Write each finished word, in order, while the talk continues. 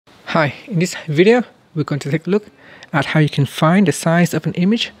Hi, in this video, we're going to take a look at how you can find the size of an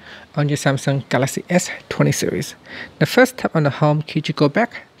image on your Samsung Galaxy S20 series. Now first, tap on the home key to go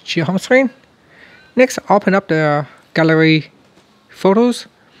back to your home screen. Next, open up the gallery photos,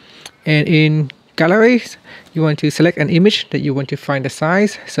 and in galleries, you want to select an image that you want to find the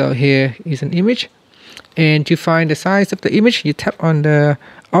size. So here is an image, and to find the size of the image, you tap on the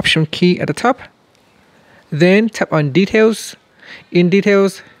option key at the top. Then tap on details. In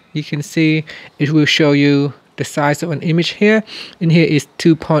details, you can see it will show you the size of an image here, and here is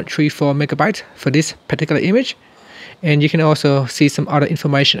 2.34 megabytes for this particular image. And you can also see some other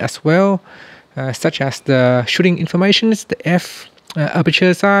information as well, such as the shooting informations, the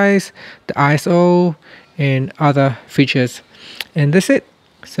aperture size, the ISO, and other features. And that's it.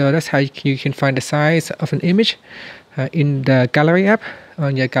 So that's how you can find the size of an image in the gallery app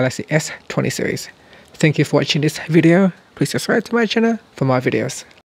on your Galaxy S20 series. Thank you for watching this video. Please subscribe to my channel for more videos.